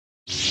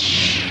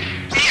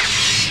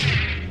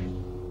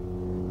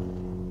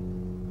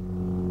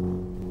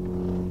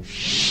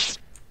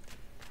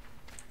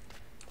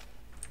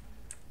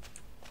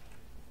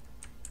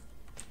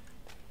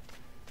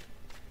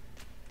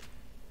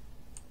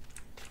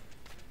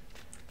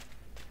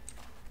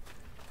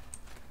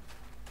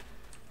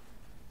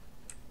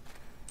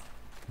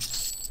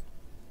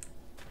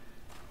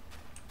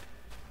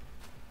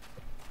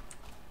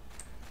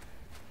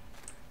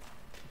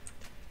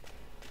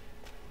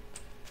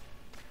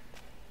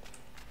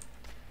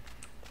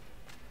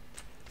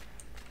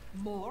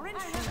More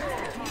intruders.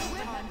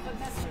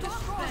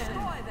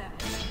 Destroy them.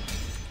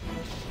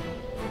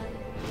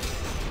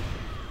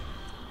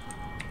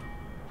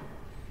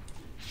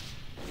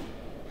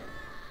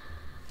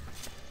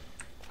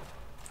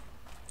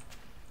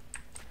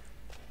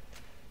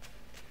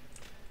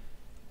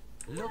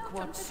 Look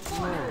what's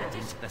thrown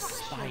into the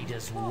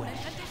spider's web.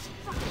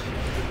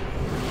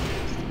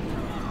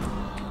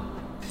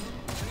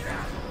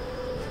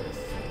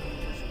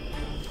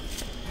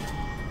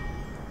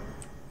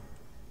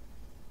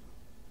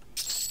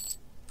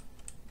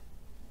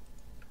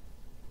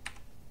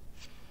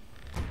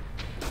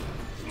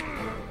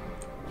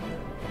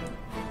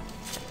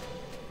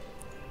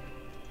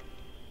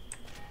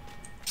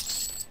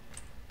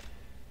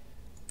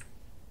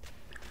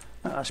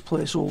 That's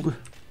placeholder.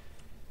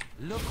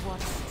 Look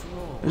what's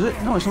thrown. Is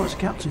it? No, it's not. It's a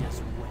captain.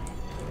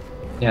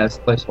 Yeah, it's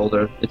a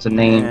placeholder. It's a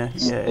name. Yeah,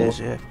 yeah, it is.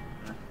 Yeah.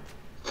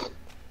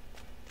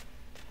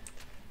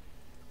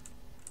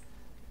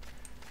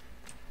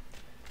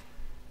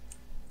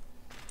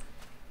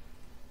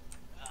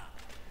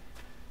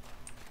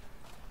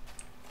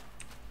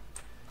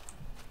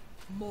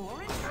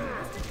 More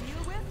intruders to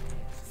deal with?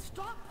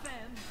 Stop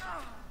them!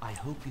 I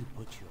hope you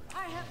put your.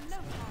 I have no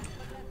time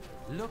for that.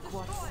 Look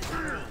what's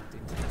thrown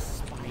into the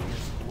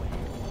spider's web.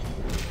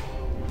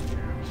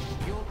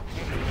 Your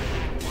pain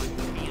won't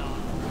be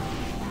beyond.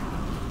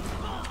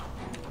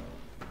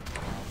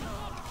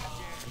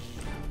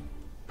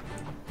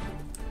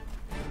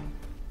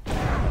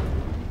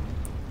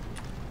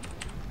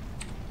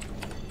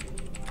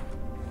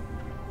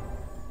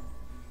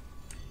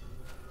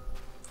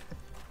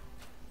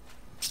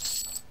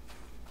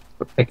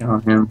 We're picking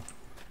on him.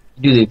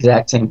 You do the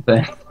exact same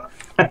thing.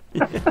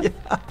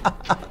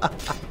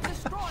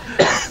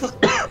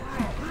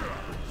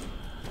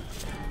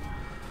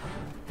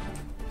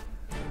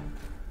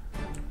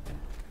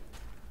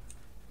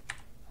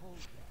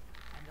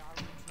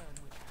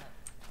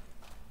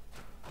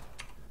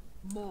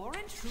 More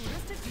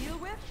intruders to deal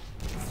with?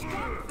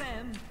 Stop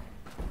them!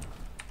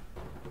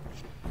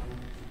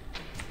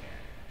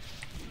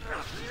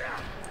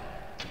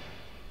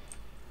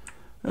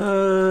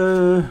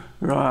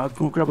 Right, I'll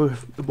go grab a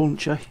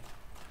bunch, eh?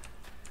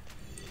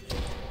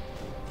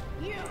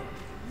 You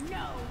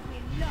know we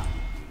love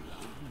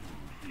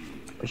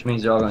Which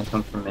means they're all gonna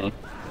come from me.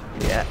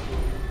 Yeah.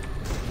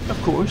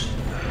 Of course.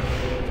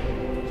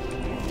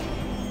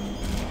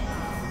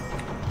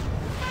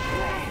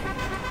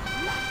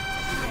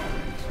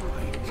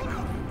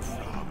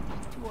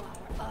 to our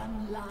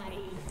unlife.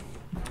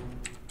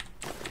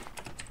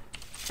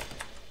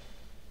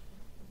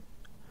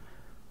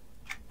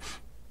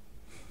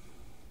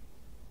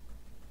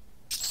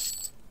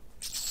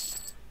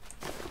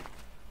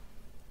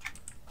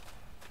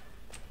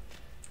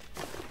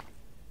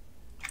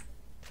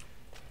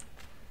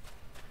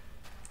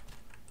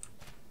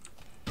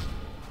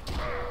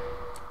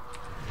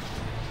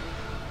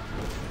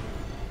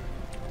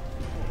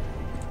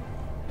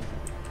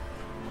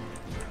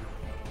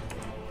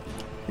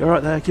 You're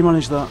right there. Can you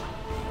manage that?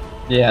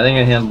 Yeah, I think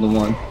I handled the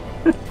one.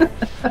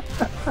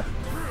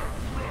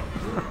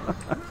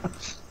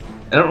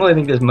 I don't really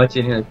think there's much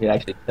in here that could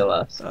actually kill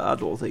us. I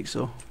don't think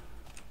so.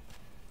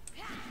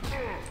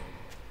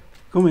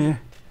 Come here.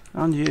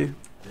 And you.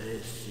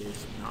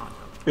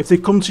 If they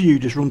come to you,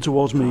 just run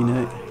towards me,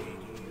 Nate.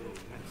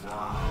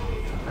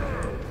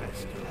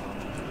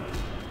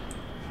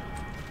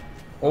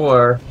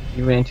 Or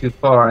you ran too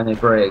far and they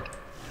break.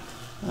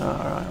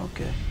 Alright,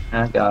 okay.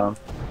 I got them.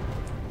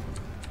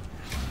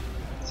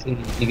 See,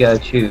 you gotta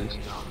choose.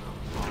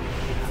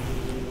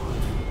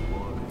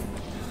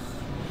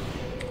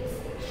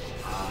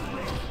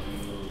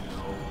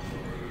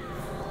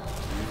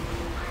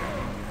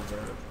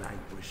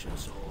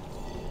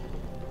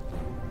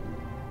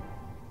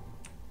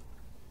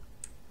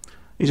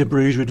 He's a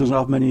bruiser who doesn't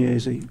have many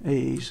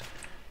AEs.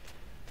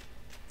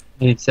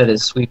 He said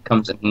his sweep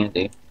comes in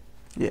handy.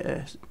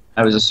 Yeah,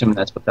 I was assuming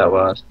that's what that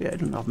was. yeah, he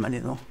doesn't have many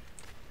though.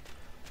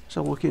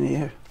 So look in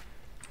here.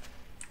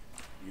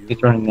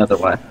 He's running the other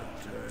way.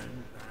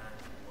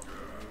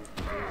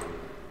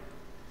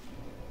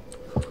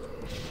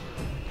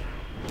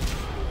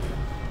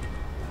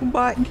 Come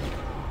back.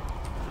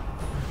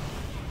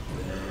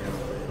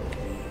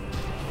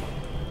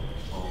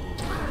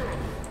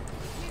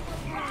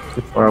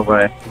 Too far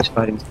away. He's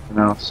fighting something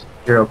else.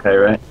 You're okay,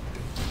 right?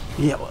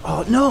 Yeah,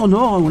 oh, no,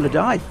 no, I'm gonna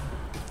die.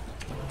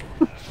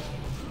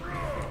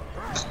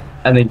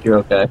 I think you're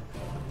okay.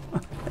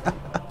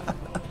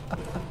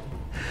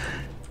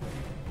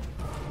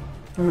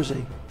 Where is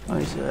he? Oh,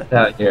 he's there.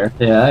 Out here.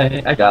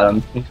 Yeah, I got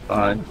him. He's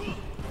fine.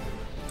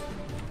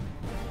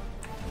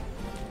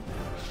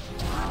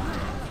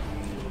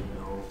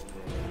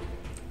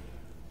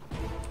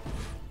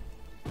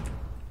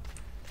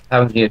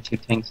 How would you have two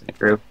tanks in a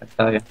group, I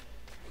tell you.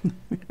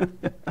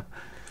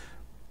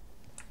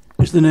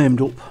 Is the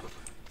named up?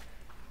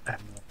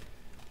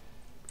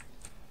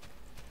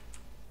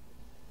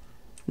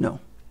 No.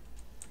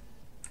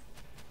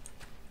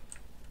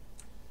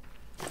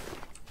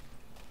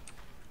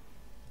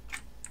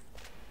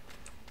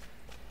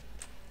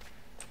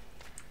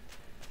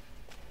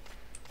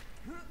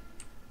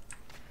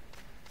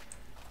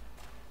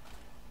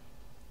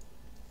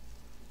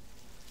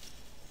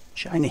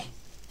 Shiny.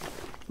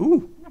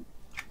 Ooh.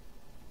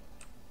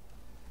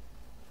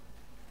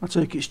 I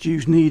take it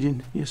Stu's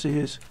needing. Yes, he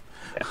is.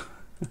 Yeah.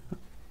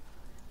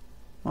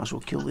 Might as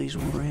well kill these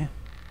when we're here.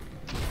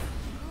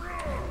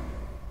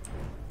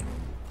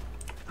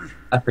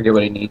 I forget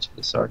what he needs for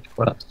the Sarge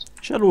quest.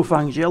 Shadow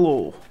Fangs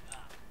yellow.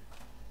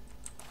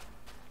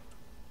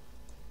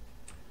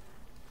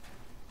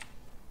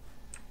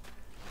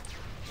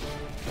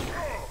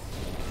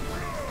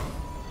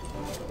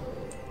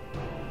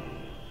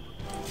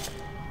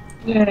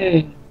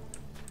 Yay!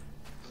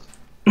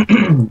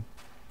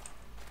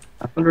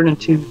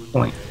 102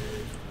 points.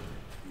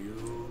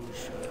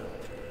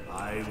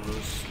 I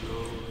will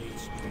slowly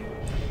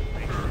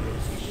speak.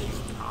 This is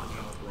not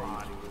a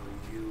body for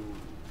you,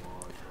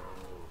 mortal.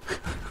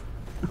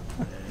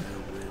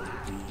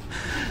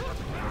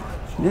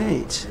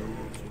 Nate.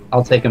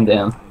 I'll take him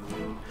down.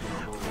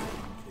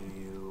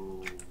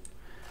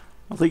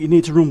 I think you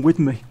need to run with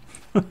me.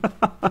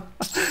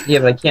 Yeah,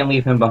 but I can't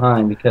leave him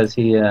behind because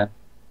he,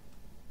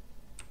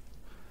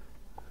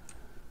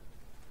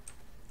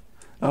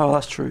 Oh,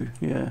 that's true,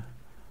 yeah.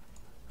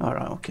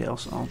 Alright, okay,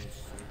 I'll...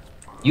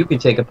 You can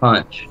take a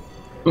punch.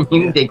 You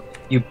can take a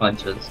few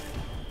punches.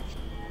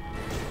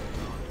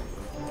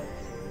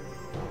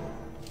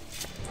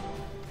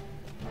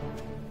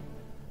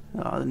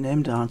 Ah, the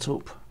name aren't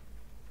up.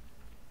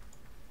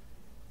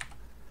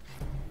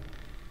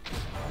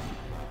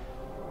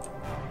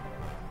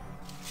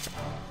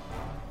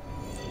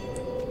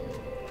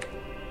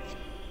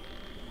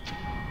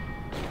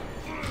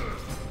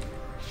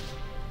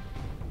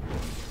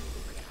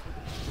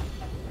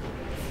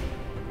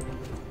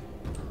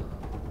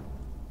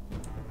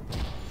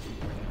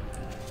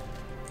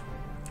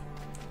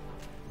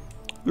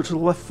 Go to the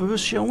left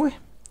first, shall we?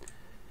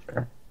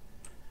 Sure.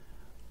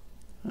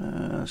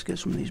 Let's get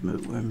some of these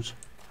mootworms.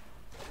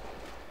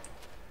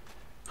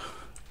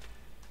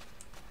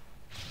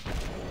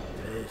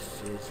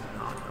 This is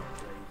not a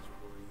place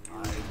for you. I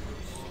will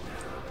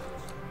smell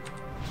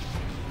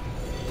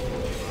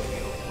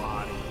your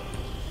body.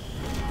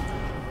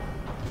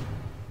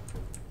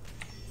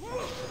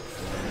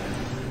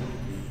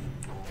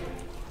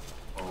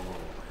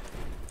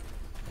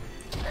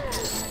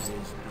 This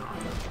is not a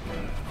place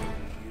for you.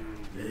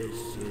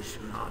 This is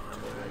not a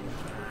place for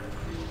you.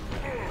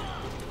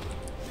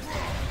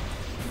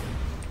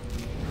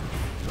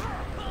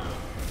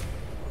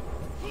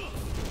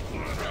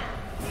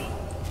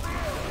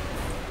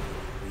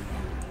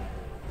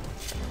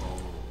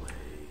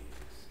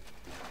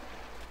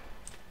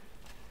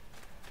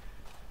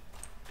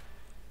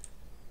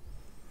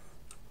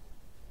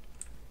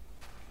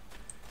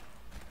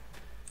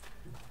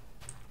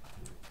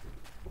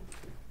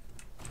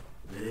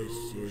 This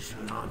is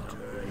not a place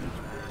for you.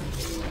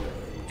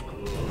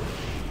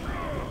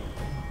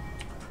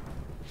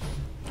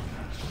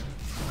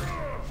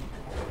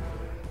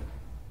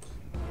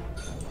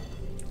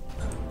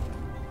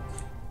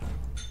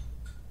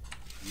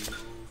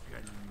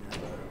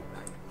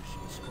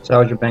 So how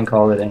was your bank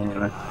holiday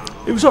anyway?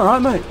 It was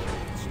alright, mate.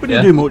 We didn't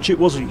Yeah? do much, it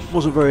wasn't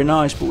very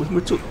nice, but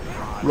we took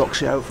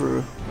Roxy out for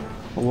a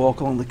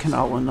walk along the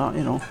canal and that,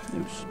 you know.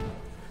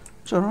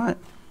 It's alright.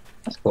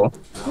 That's cool.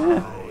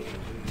 Yeah.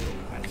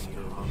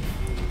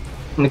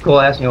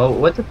 Nicole asked me, well,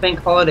 what's a bank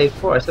holiday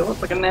for? I said, well,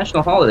 it's like a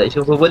national holiday. She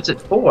goes, well, what's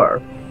it for?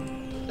 I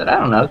said, I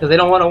don't know, because they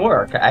don't want to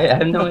work. I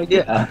have no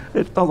idea.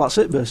 Oh, that's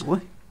it, basically.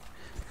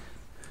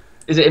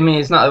 Is it? I mean,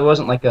 it's not. It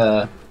wasn't like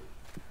a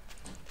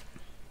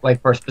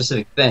for a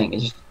specific thing.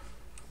 It's just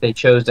they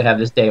chose to have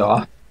this day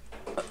off.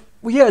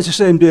 Well, yeah, it's the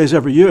same days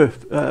every year,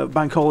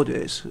 bank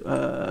holidays.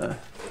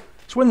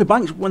 It's when the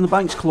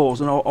banks close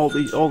and all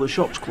the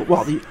shops close.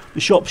 Well, the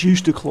shops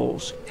used to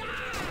close.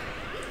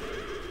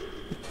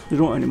 They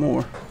don't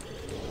anymore.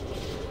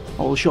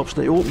 All the shops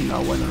stay open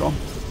now when they're on.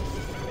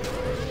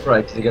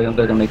 Right, because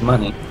they're gonna make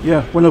money.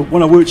 Yeah, when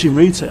I worked in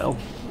retail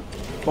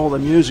all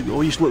them years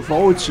ago, I used to look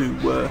forward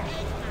to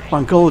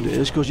bank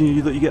holidays because you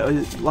knew that you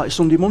get like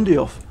Sunday, Monday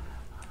off.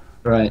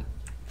 Right.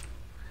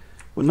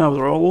 But now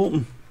they're all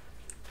open.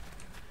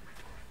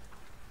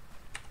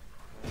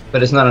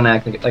 But it's not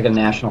like a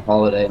national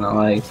holiday, not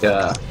like.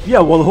 Yeah,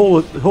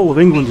 well, the whole of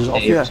England is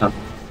off. Yeah,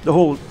 something. the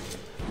whole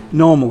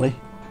normally,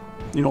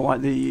 you know,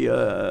 like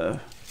the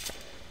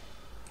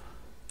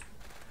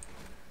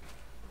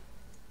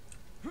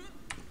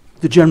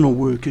general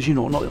workers, you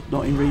know,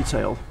 not in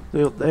retail,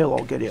 they'll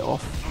all get it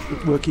off.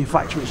 Working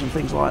factories and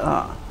things like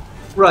that.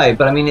 Right,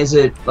 but I mean, is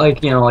it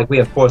like, you know, like we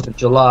have 4th of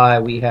July,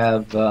 we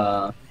have.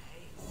 I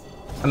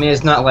mean,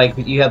 it's not like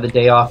you have the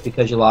day off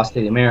because you lost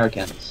to the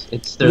Americans.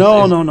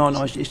 No.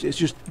 It's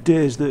just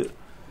days that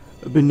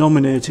have been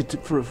nominated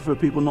for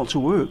people not to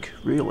work,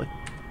 really.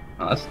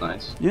 Oh, that's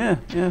nice. Yeah.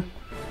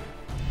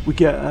 We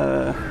get.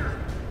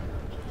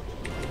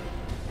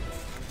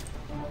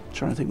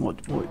 Trying to think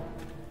what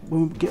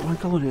when we get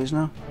bank holidays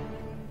now.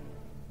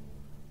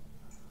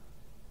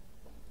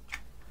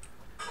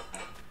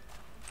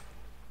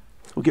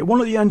 We'll get one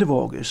at the end of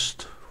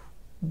August,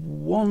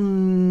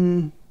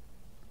 one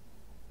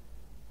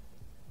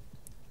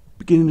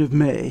beginning of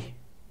May,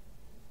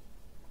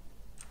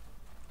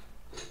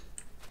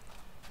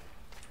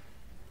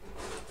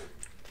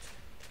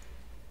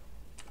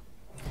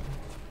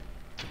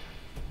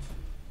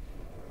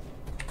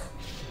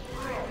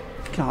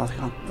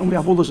 can't. And we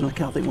have others and I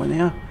can't think when they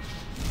are.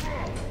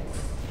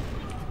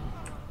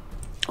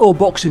 Oh,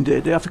 Boxing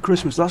Day, day after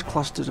Christmas, that's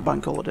classed as a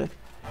bank holiday.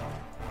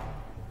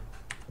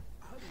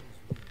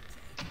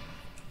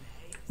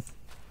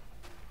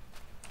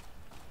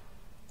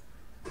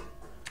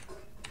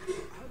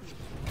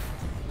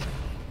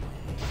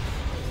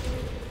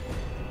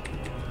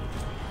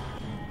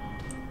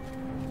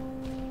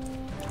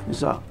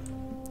 Is that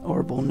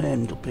horrible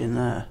named up in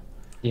there?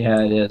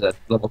 Yeah, it is at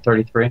level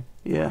 33.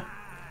 Yeah.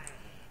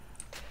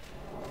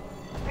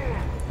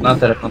 Not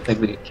that I don't think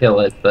we could kill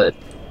it, but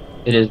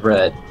it is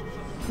red.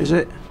 Is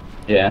it?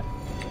 Yeah.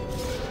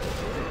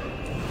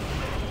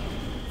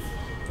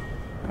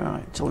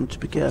 Alright, tell him to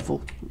be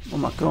careful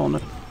on that corner.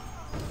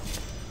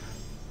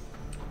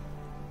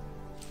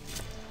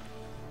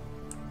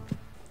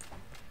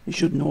 He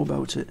should know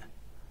about it.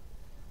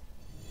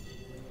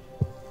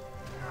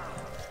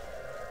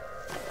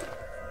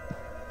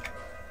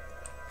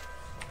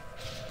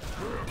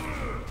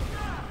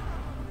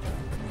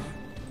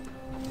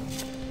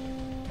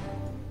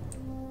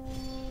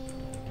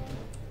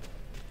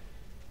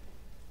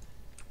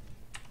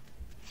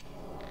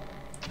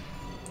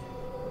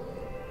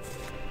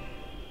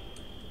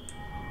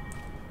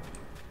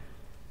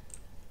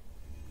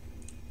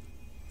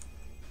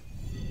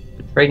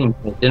 Trading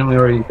pit. Didn't we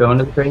already go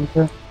into the trading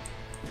pit?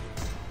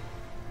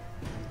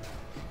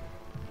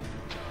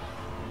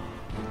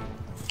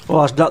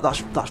 Well,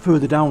 that's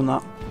further down.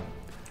 That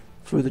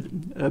further,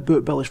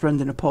 Burt Belly's friend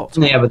in a pot.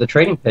 Yeah, but the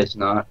trading pit's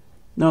not.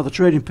 No, the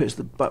trading pit's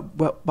the back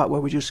where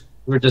we just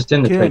We were just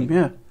in the came. trading.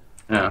 Yeah.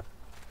 Yeah.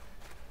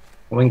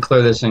 We can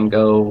clear this and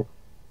go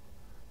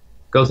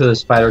through the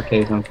spider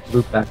cave and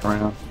loop back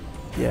around.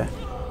 Yeah.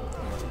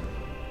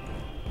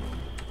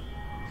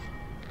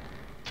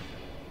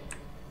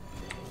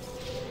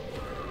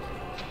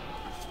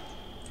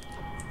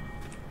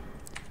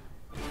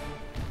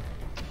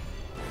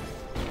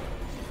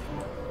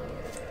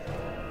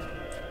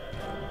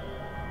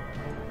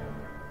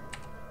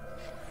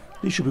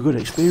 These should be good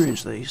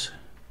experience, these.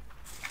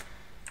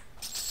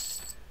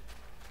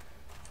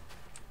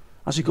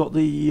 Has he got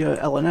the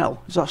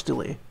L&L? Is that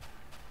still here?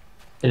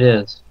 It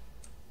is.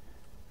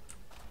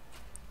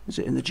 Is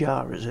it in the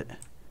jar, is it?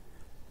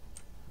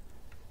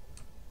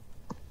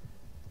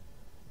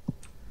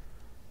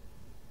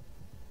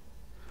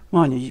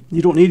 Man,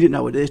 you don't need it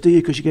nowadays, do you?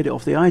 Because you get it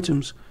off the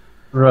items.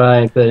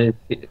 Right, but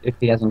if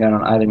he hasn't got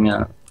an item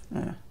yet.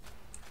 Yeah.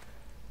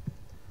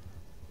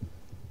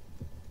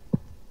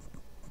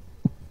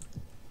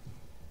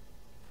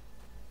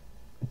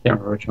 I can't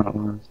remember which one it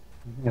was.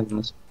 I think it was in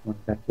this one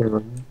back here,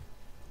 wasn't it?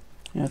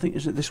 Yeah, I think,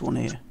 is it this one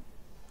here?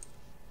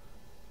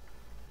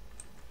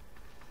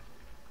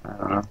 I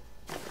don't know.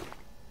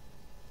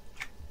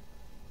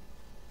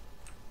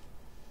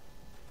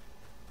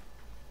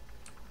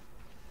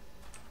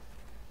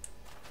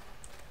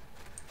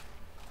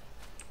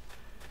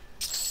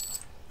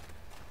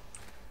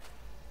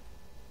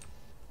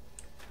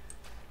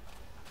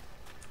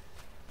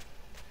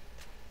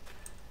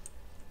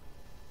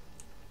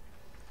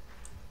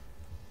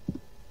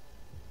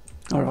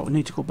 Alright, we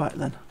need to go back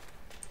then.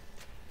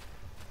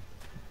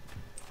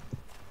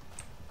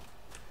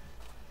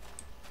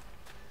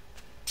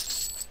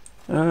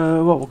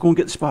 Well, we'll go and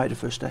get the spider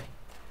first, eh?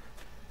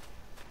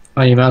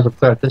 Oh, you might as well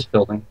clear out this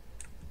building.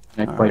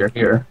 While Alright. you're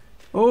here.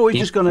 Oh, he's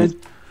just gone in.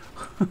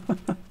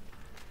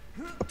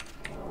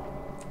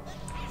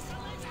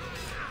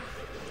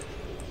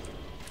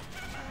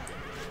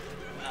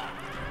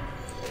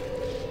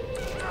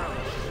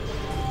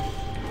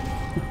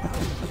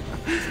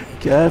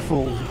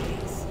 Careful.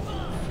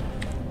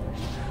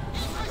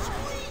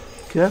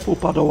 Careful,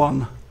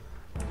 Padawan.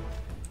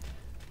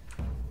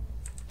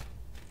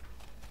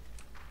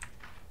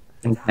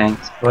 And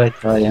tanks, what I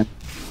tell you.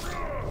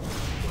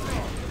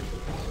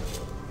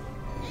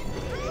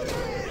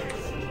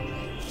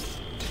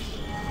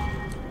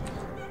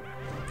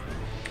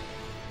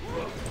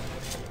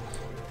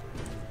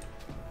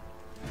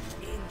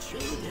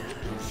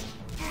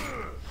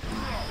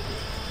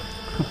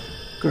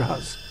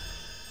 Graz.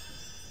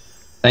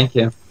 Thank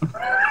you.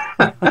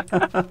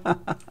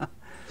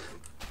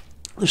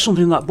 There's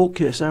something in that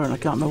bookcase there and I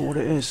can't remember what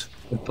it is.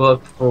 The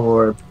book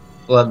for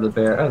Blood of the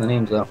Bear. Oh, the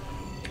name's up.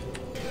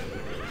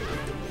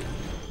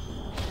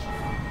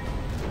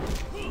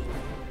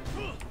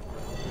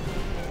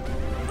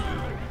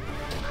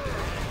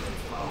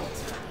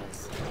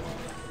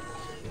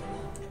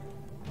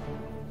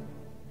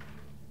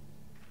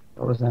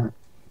 What was that?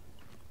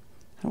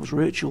 That was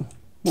Rachel.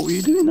 What were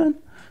you doing then?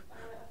 I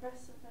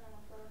pressed something on my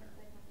phone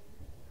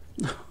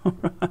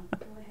and it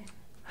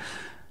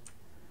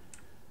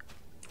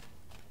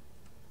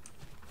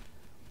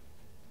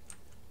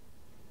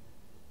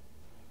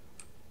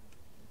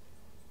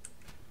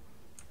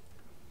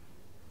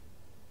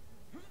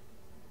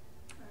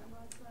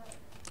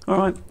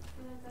Alright.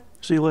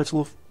 See you later,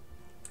 love.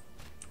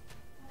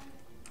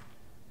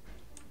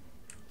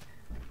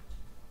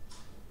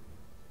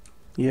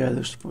 Yeah,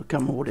 there's, I can't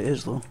remember what it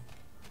is though.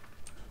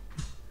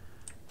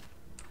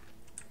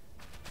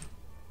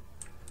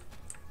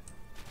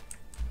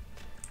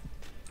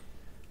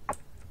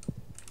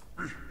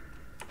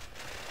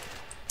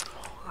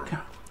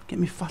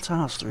 me fat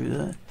ass through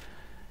there.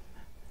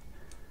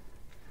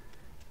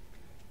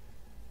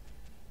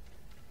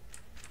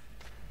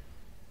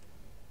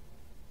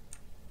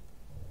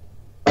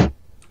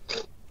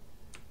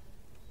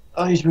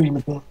 Oh, he's reading the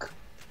book.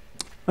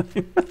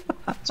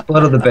 It's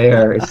Blood of the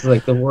Bear. It's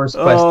like the worst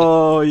quest.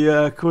 Oh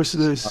yeah, of course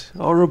it is.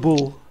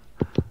 Horrible.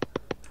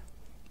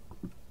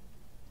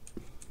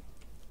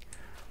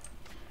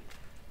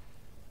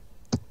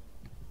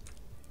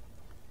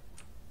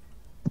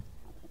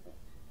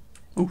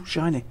 Oh,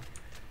 shiny.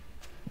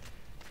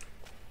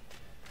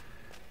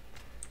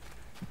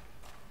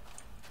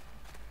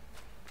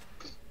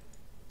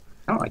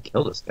 How do I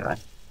kill this guy?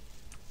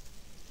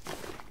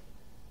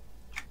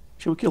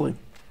 Shall we kill him?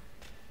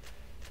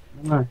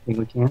 I don't know. I think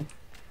we can.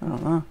 I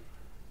don't know.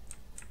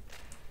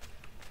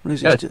 Well,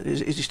 is, Good. is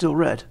he still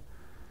red?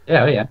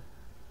 Yeah, oh yeah.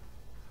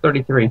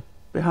 33.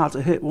 Be hard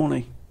to hit, won't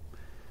he?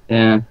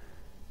 Yeah.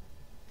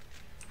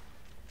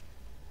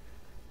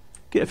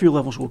 Get a few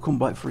levels, we'll come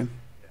back for him.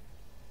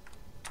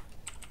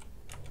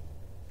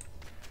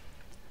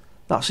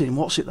 That's him.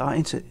 What's it, that,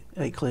 ain't it?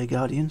 8 Clear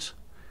Guardians.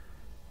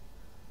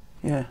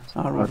 Yeah,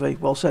 ROV.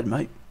 Well said,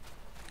 mate.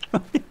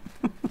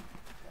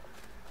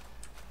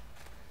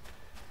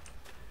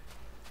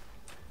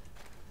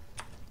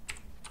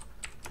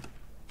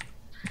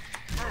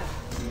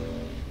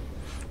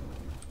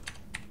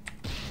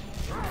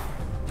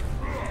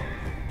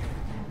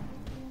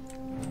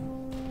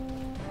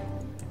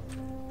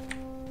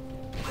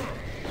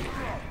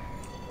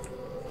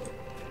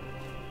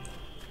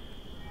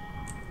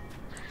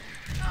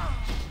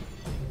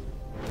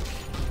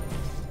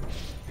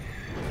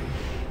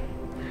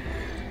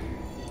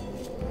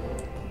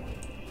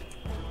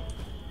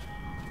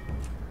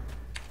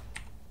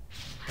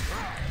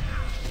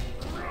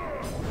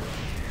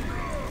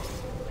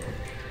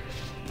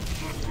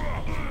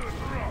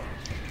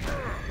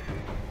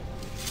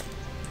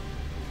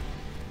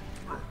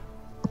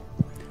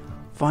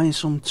 Find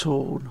some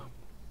toad.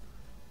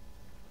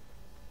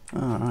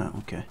 Alright,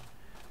 okay.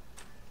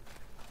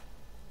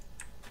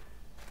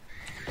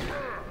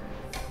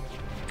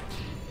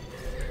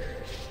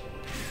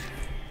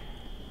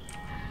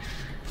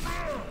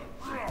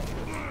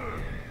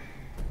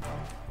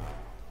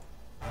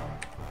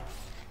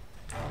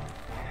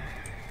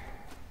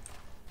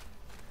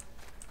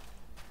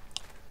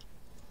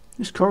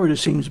 This corridor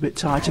seems a bit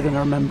tighter than I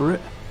remember it.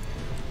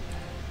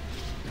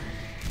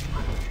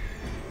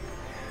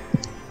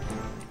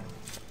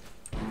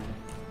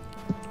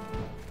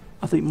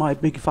 I think my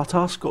big fat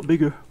ass got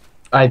bigger.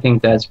 I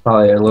think that's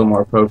probably a little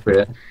more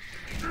appropriate.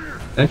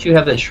 Don't you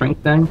have that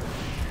shrink thing?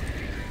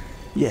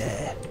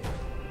 Yeah.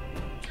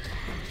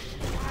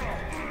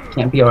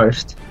 Can't be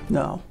arsed.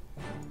 No.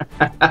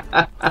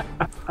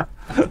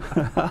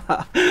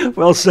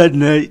 Well said,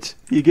 Nate.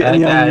 You get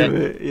the hang of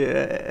it.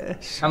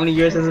 Yes. How many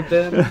years has it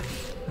been?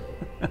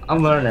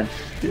 I'm learning.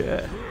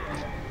 Yeah.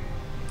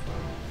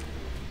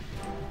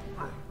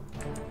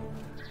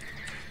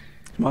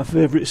 It's my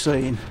favourite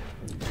saying.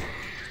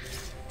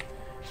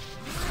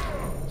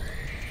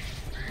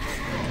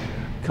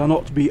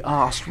 Cannot be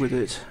arsed with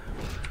it.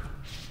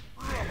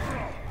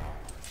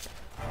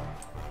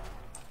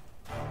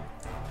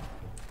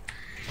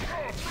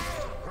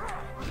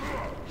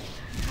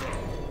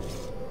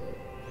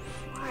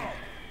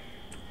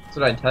 That's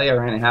what I tell you. I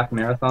ran a half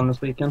marathon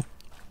this weekend.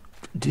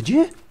 Did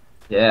you?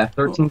 Yeah,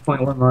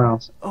 13.1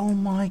 miles. Oh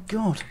my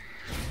god.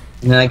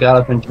 And then I got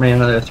up and ran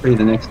another 3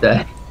 the next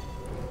day.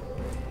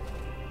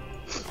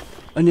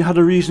 And you had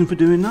a reason for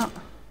doing that?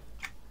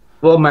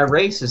 Well, my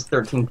race is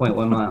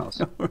 13.1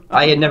 miles.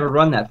 I had never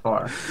run that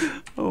far.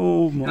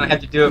 Oh my And I had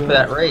to do it for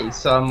that race,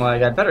 so I'm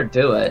like, I better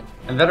do it.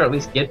 I better at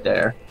least get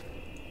there.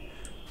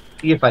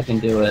 See if I can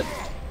do it.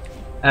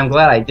 And I'm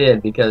glad I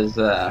did, because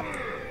I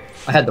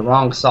had the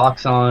wrong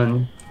socks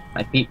on,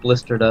 my feet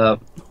blistered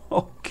up.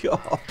 Oh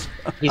god.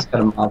 He's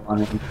got a mob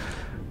on him.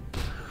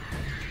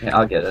 Yeah,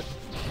 I'll get it.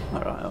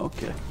 Alright,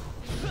 okay.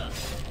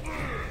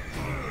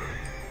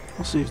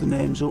 I'll see if the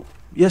name's up.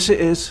 Yes,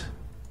 it is.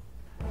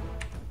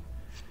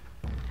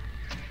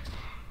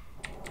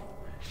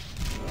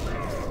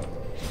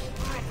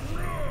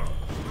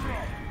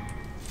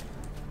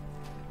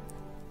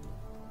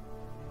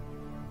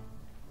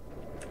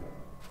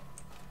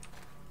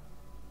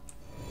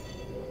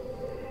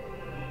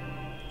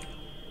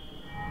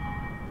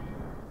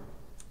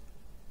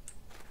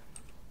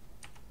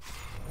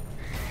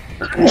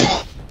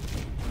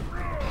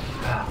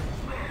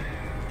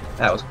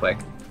 That was quick.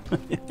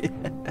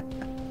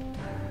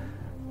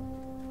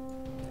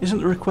 Isn't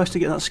the request to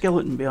get that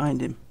skeleton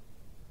behind him?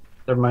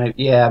 There might,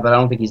 yeah, but I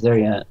don't think he's there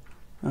yet.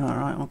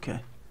 Alright, okay.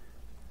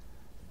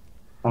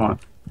 Hold on.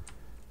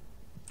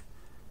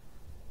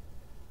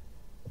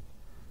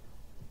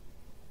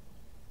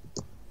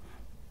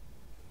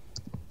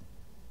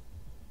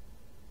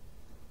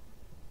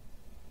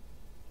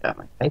 God,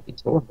 my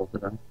typing's horrible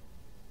today.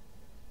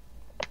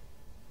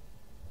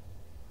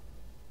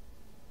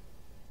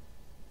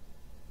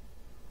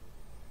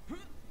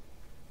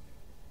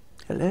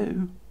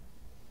 Hello?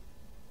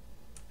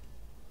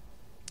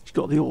 He's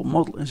got the old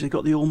model. Has he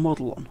got the old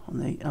model on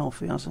the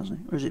Alfie? Hasn't he?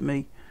 Or is it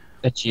me?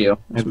 That's you.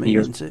 It's me,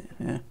 isn't it?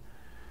 Yeah.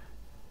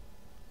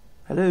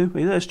 Hello, are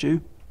you there,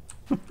 Stu?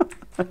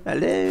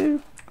 Hello.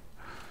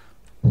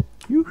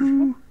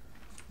 Yoo-hoo.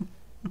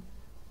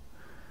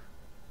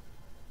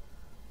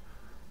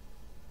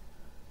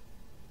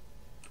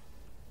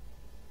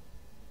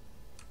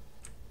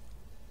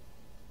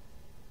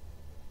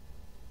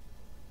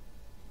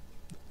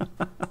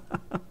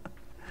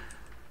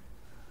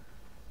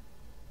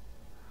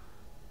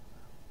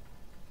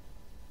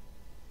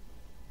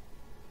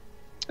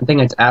 I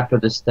think it's after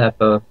the step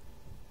of.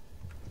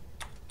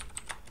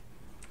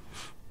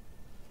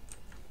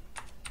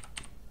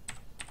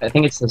 I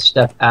think it's the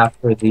step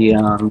after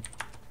the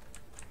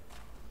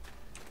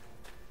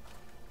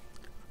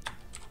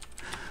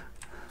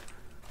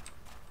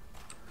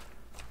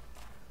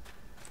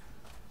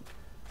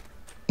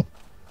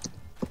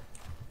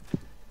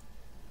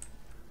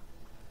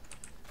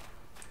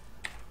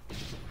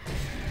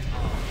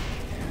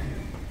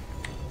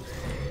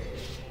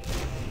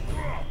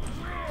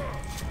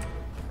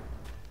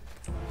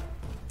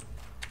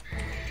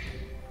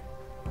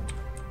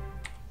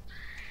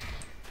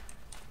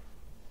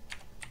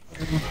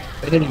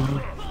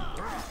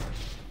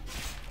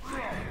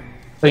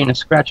putting a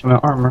scratch on my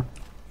armor.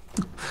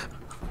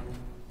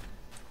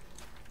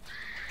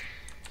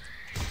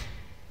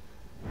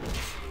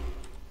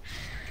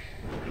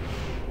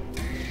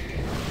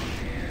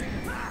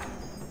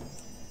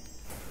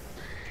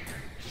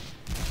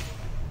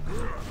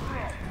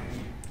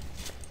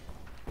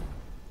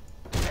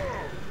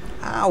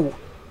 Ow!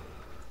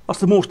 That's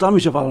the most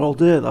damage I've had all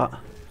day, that.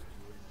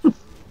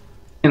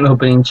 In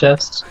opening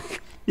chests.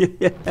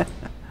 Yeah.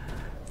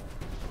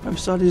 How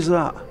sad is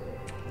that?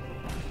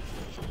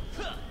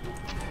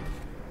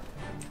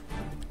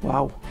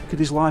 Wow, look at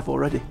his life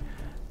already.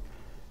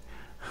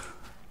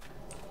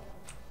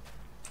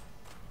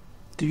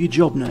 Do your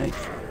job, Nate.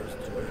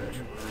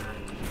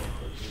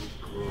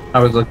 I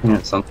was looking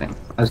at something.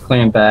 I was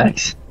cleaning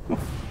bags.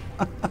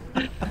 I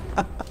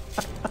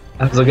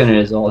was looking at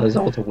his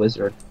ult a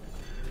wizard.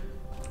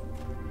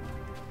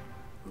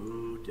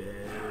 Who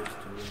dares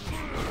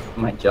to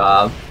My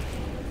job.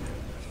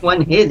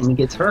 One hit and he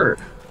gets hurt.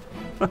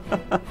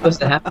 Supposed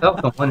to have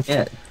health on one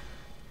hit.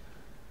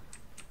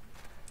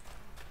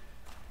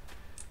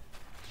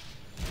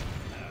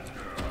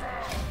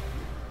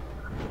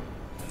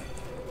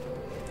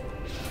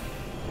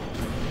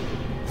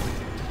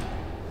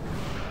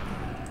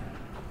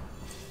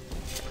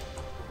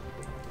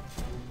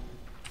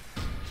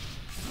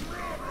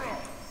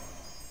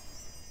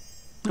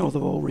 Oh,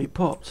 they've all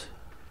repopped.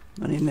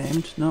 Any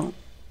named? No.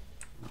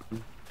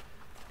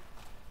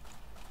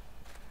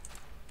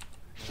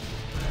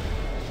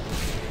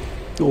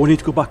 Oh, we need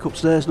to go back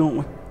upstairs, don't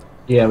we?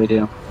 Yeah, we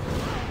do.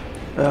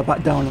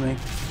 Back down, I mean.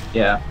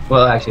 Yeah.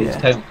 Well, actually, it's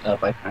Yeah. technically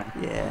up, I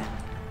think. Yeah.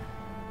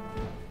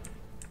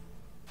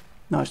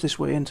 No, it's this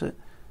way, isn't it?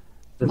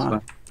 This Man. way.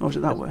 Or is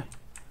it that way?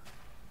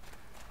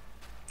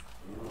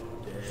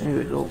 Here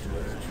we go.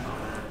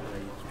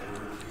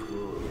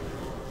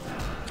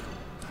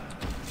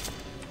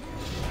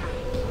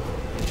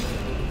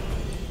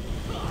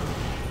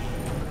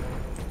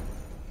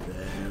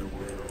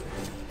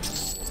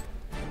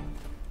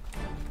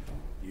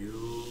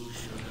 You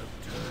should have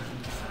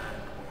turned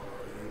back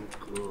while you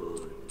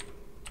could.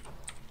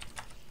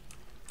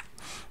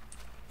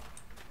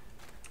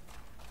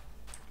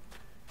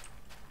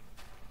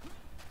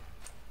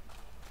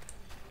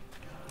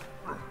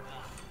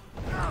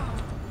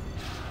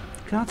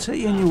 Can't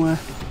take you anywhere.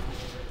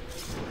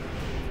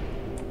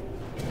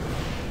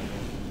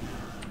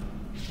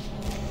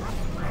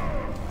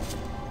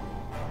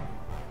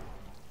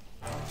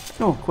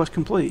 Oh, quest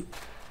complete.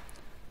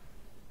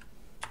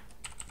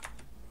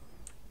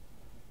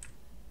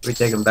 We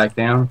take him back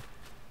down.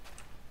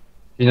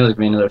 You know there's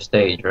gonna be another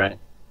stage, right?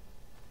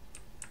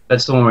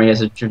 That's the one where he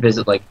has to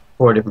visit like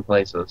 4 different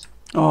places.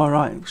 Oh,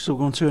 right, so we're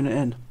going to turn it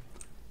in.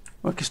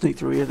 We can sneak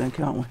through here then,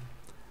 can't we?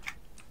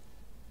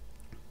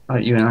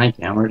 Alright, you and I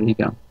can. Where did he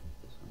go?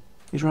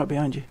 He's right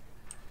behind you.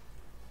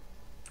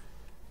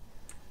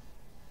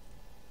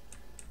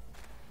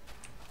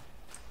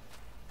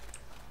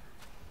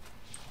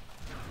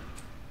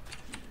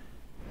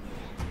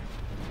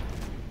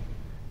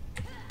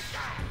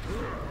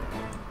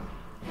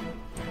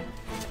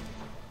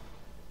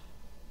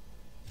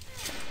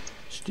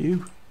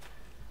 Stu.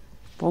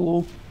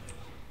 Follow.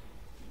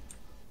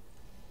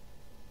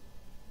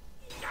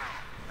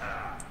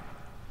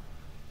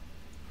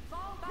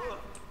 Fall back.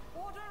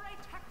 Order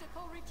a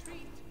tactical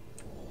retreat.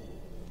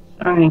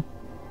 Sorry.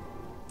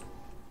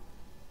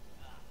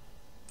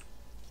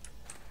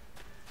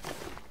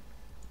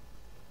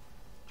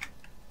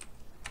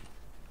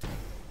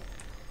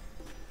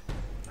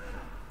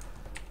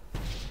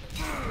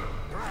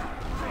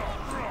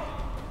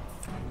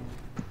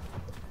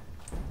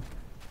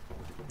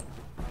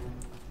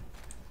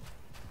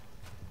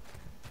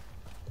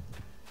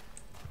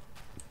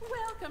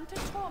 Welcome to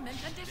torment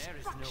and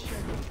destruction.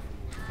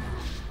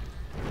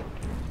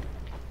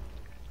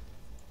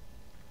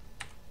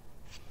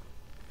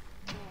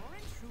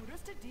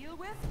 deal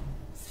with?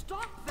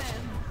 Stop them!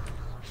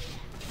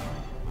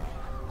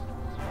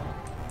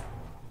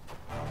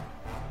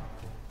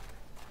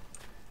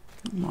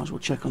 Might as well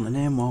check on the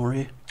name while we're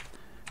here.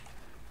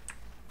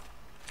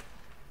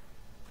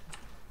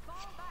 Fall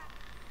back!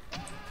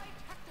 Orderly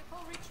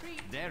tactical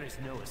retreat! There is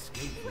no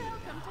escape for you.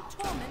 Welcome to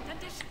torment and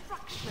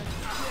destruction!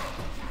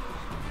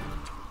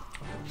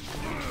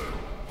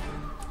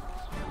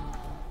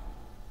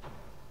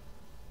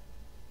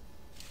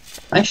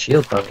 Nice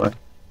shield, by the way.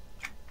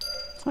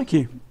 Thank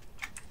you.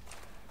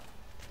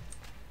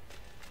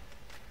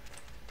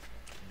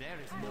 There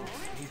is no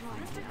escape for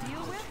Tries you. to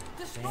deal with?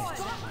 Destroy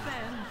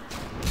them!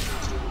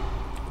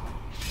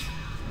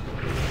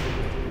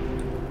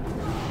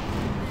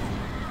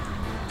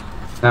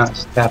 Now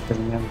it's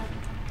tapping him.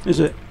 Is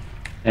it?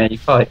 And you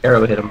probably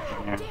arrow hit him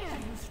from here. Dare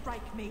you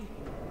strike me?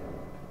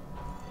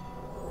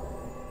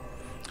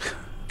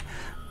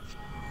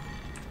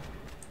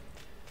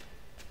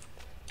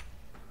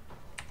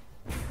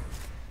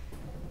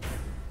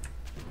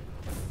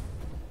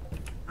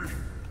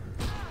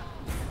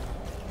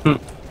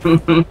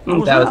 What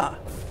was that?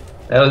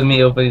 That was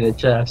me opening the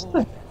chest.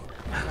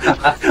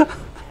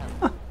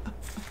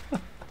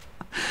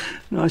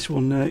 Nice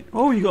one, Nate.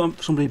 Oh, you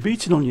got somebody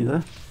beating on you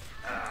there.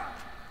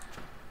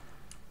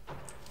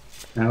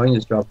 Now we can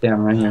just drop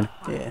down right here.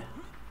 Yeah.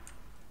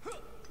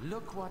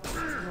 Look what's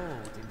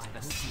crawled into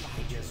the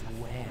spider's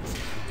web.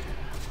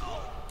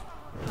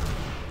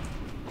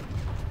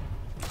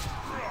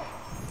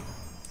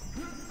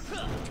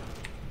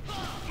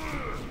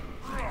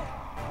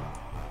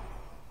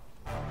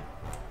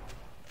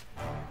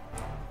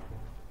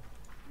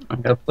 I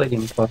got a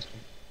plating cluster.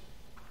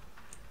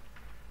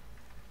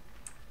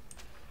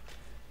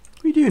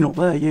 What are you doing up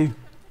there, you?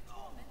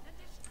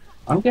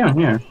 I'm down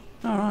here.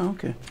 Alright,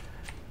 okay.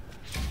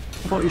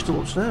 I thought you were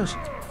still upstairs.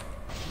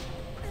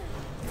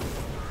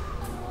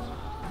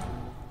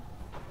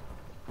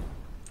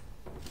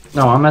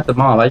 No, I'm at the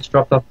mob. I just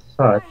dropped off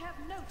the I side.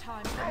 have no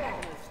time for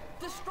mortals.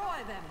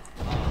 Destroy them!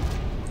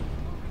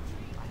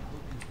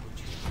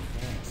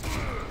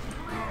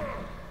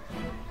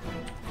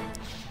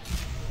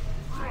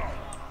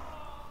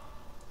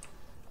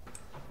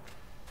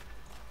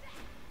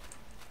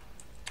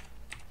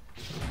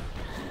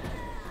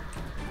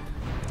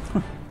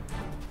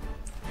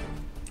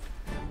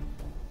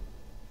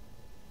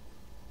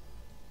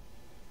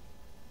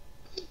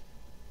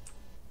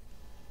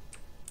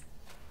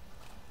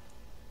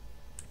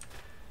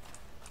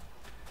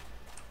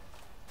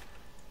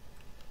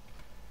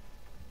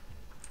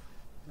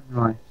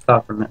 Alright,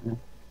 stop for a minute.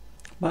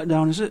 Back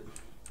down, is it?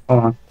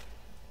 Hold on.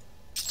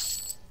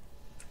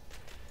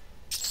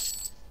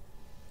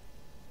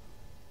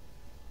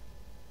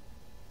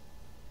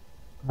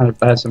 I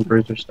had some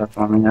bruiser stuff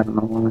on me. I don't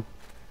know why.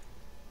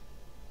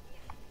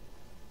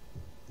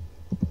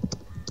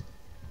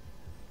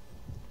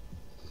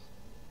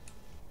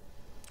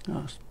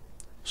 Oh,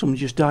 somebody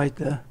just died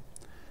there.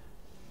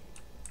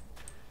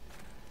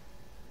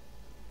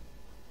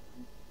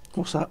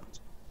 What's that?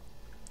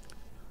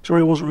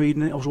 Sorry, I wasn't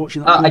reading it. I was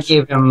watching that. I news.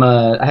 gave him.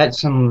 I had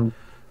some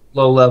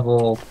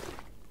low-level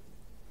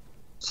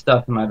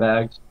stuff in my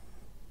bags.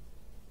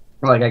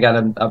 Like I got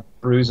a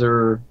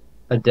bruiser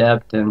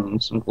adept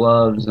and some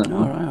gloves, and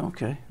Alright,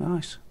 okay.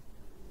 Nice.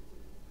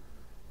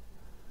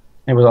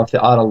 it was off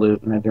the auto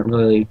loot, and I didn't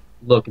really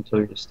look until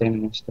you're just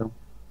standing there still.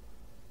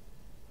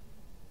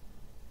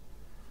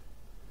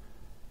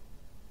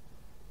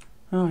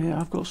 Oh yeah,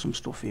 I've got some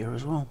stuff here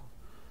as well.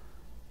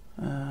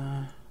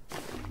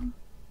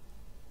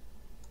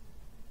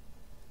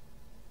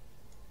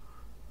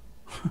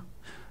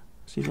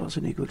 See if that's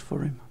any good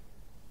for him.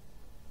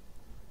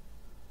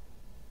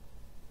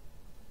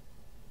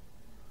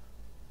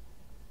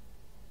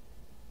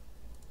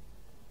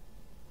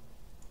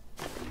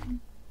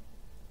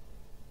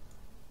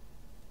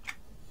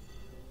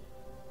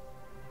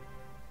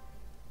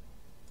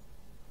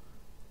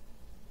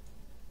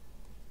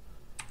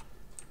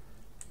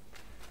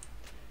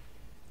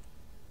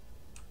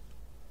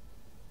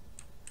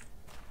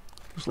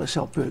 Just let's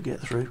help her get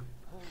through. And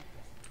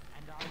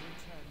I'll return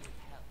with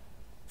help.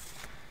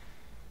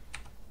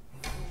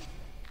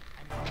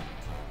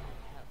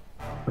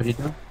 What are you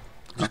doing?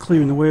 Just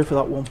clearing the way for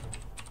that one.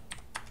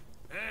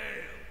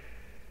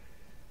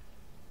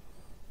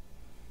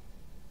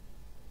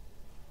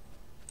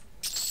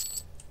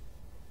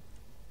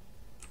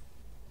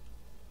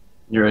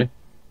 You ready?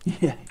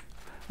 Yeah.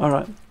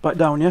 Alright, back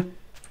down, yeah?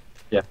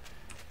 Yeah.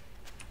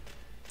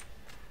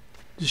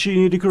 Does she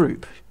need a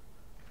group?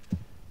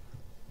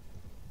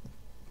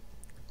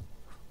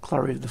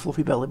 Clary of the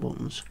fluffy belly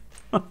buttons.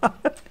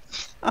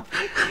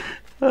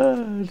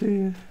 Oh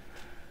dear.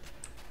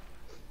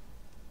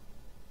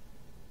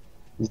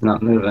 He's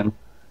not moving.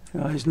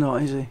 No, he's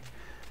not, is he?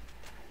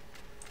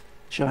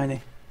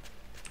 Shiny.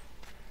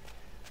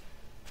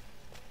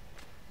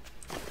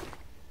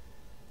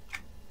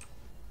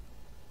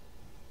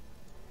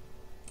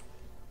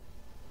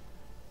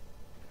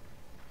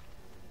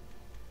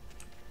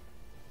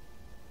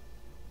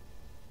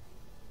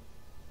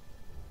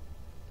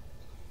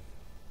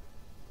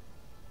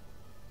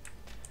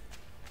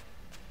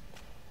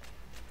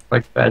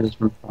 Like badges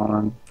from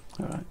Fallen.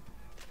 Alright.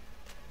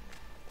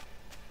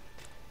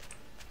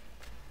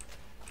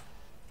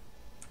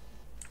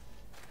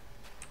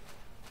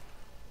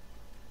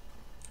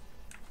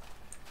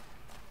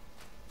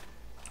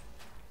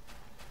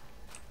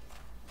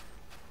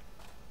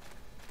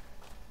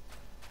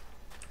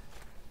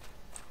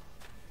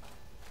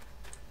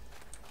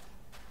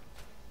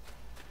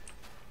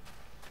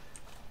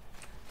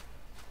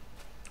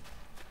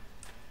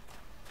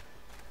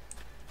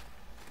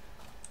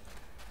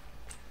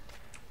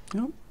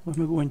 Oh, where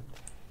am I going?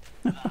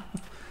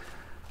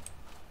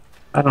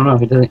 I don't know.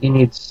 He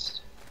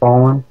needs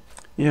Fallen.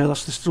 Yeah,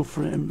 that's the stuff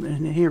for him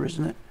in here,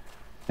 isn't it?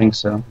 I think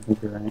so. I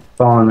think you're right.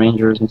 Fallen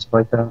Rangers and stuff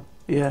like that.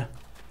 Yeah.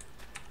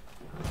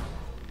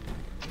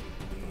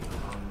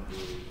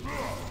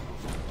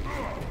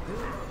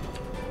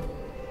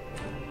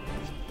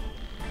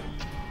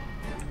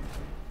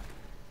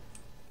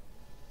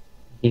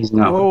 He's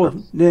not. Oh, with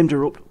us. named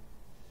her up.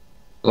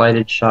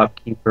 Blighted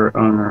shopkeeper,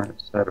 owner,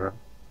 etc.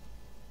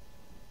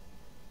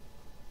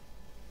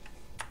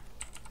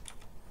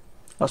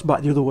 That's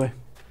back the other way.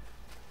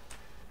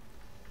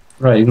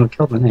 Right, you can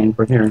kill the name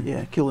for here.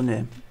 Yeah, kill the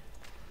name.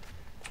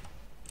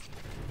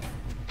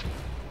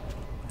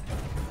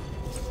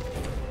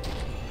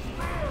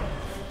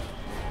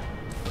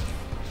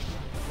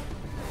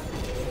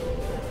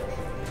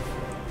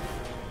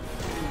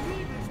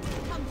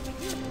 Come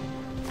for you.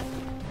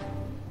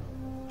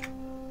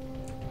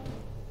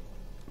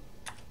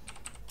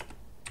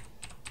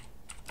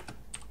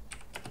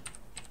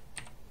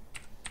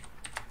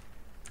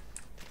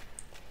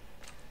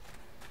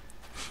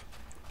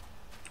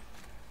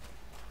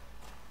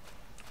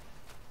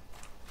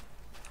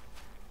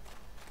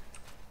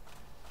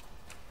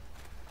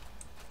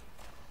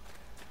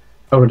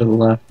 Over to the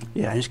left.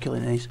 Yeah, he's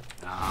killing these.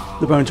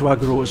 They're bound to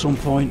aggro at some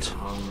point.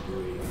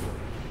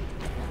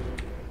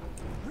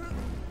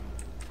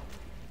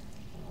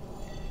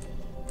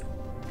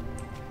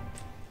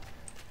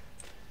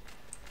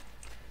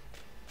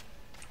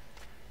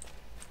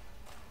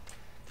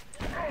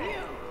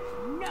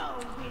 You know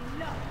we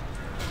love.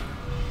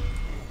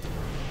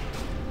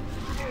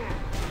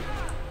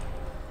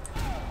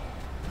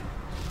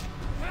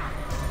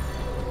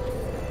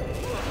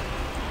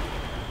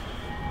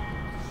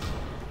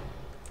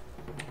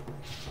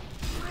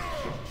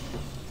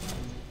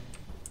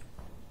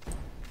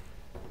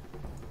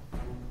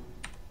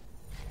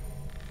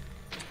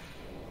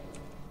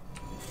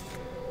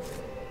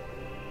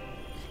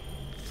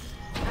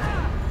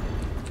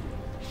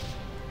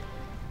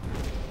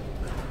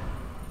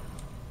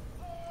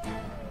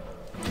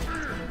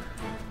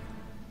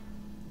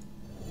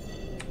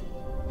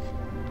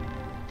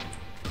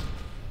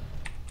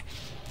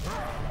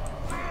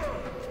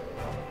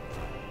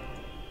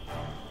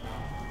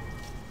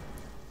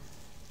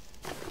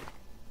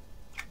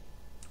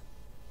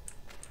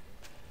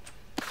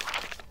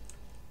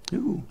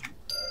 Ooh.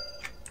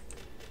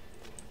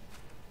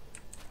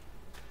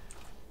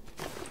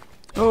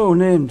 Oh,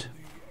 named.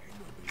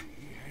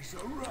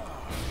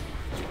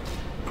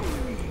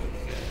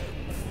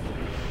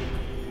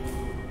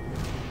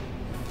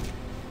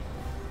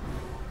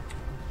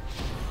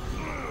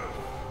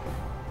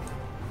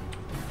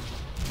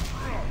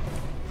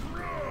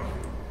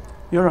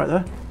 You alright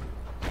there?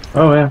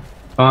 Oh yeah,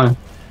 fine.